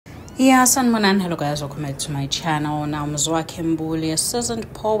Yes, and hello guys, welcome back to my channel. Now, Mzwakhe Mbuli, a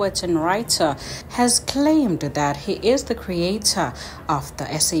seasoned poet and writer, has claimed that he is the creator of the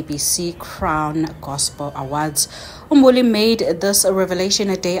SABC Crown Gospel Awards. Mbuli made this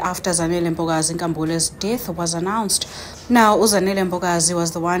revelation a day after Zanele Mbokazi's death was announced. Now, Zanele Mbokazi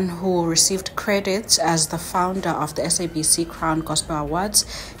was the one who received credit as the founder of the SABC Crown Gospel Awards.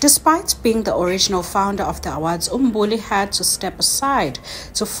 Despite being the original founder of the awards, Mbuli had to step aside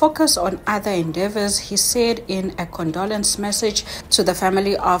to focus on other endeavors. He said in a condolence message to the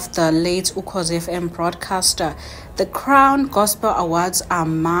family of the late Ukhozi FM broadcaster, "The Crown Gospel Awards are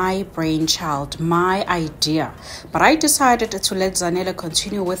my brainchild, my idea. But I decided to let Zanele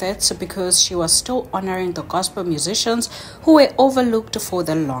continue with it because she was still honoring the gospel musicians who were overlooked for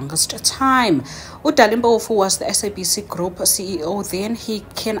the longest time." Mbokazi was the SABC Group CEO then. He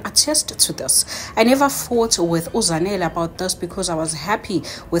can attest to this. "I never fought with Zanele about this because I was happy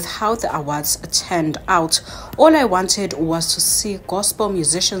with how the awards turned out. All I wanted was to see gospel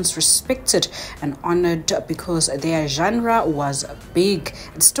musicians respected and honored because their genre was big.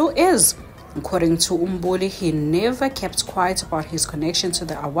 It still is." According to Mbuli, he never kept quiet about his connection to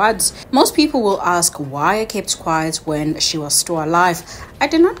the awards. "Most people will ask why I kept quiet when she was still alive. I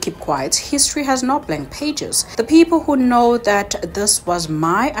did not keep quiet. History has no blank pages. The people who know that this was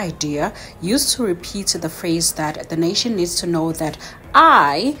my idea used to repeat the phrase that the nation needs to know that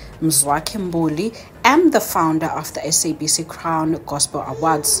I, Mzwakhe Mbuli, am the founder of the SABC Crown Gospel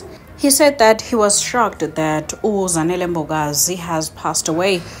Awards." He said that he was shocked that Zanele Mbokazi has passed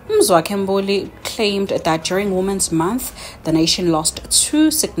away. Mzwakhe Mbuli claimed that during Women's Month, the nation lost two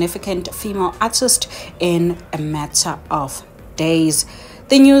significant female artists in a matter of days.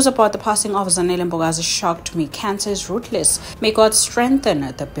 "The news about the passing of Zanele Mbokazi shocked me. Cancer is ruthless. May God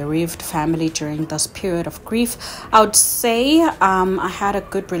strengthen the bereaved family during this period of grief. I would say I had a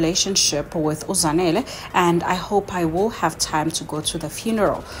good relationship with Zanele, and I hope I will have time to go to the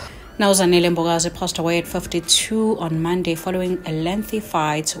funeral." Now, Zanele Mbokazi passed away at 52 on Monday following a lengthy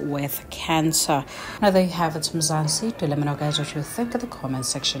fight with cancer. Now, there you have it, Mzansi. Do let me know, guys, what you think in the comment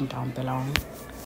section down below.